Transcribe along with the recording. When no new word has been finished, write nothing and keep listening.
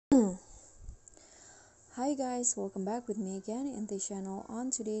Hi guys, welcome back with me again in the channel.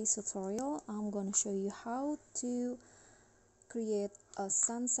 On today's tutorial, I'm going to show you how to create a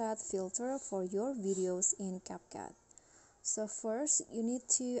sunset filter for your videos in CapCut. So first, you need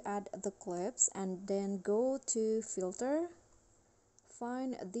to add the clips and then go to filter,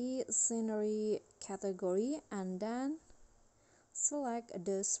 find the scenery category and then select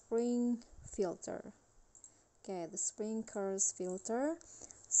the spring filter. Okay, the spring curves filter,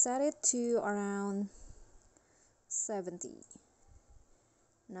 set it to around 70.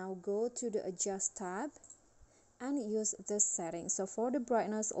 Now go to the adjust tab and use this setting. So for the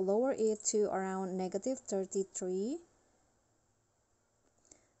brightness, lower it to around -33.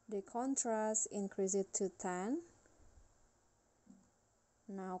 The contrast, increase it to 10.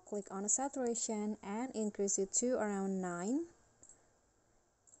 Now click on the saturation and increase it to around 9.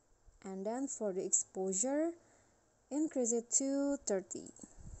 And then for the exposure, increase it to 30.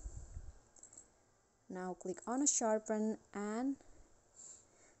 Now click on sharpen and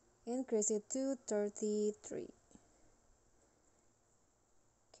increase it to 33.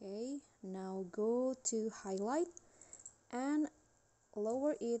 Okay, now go to highlight and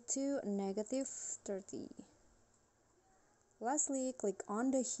lower it to -30. Lastly, click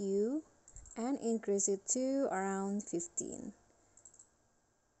on the hue and increase it to around 15.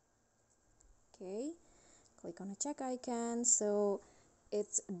 Okay, click on the check icon. So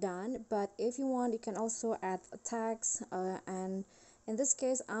it's done, but if you want, you can also add tags, and in this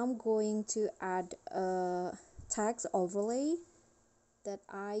case I'm going to add a tags overlay that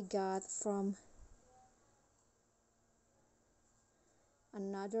I got from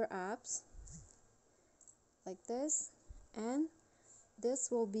another apps like this, and this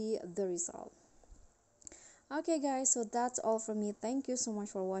will be the result. Okay guys, so that's all from me. Thank you so much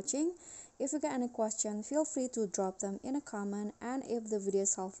for watching. If you got any question, feel free to drop them in a comment, and if the video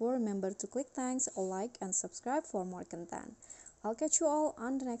is helpful, remember to click thanks, like and subscribe for more content. I'll catch you all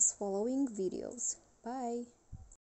on the next following videos. Bye.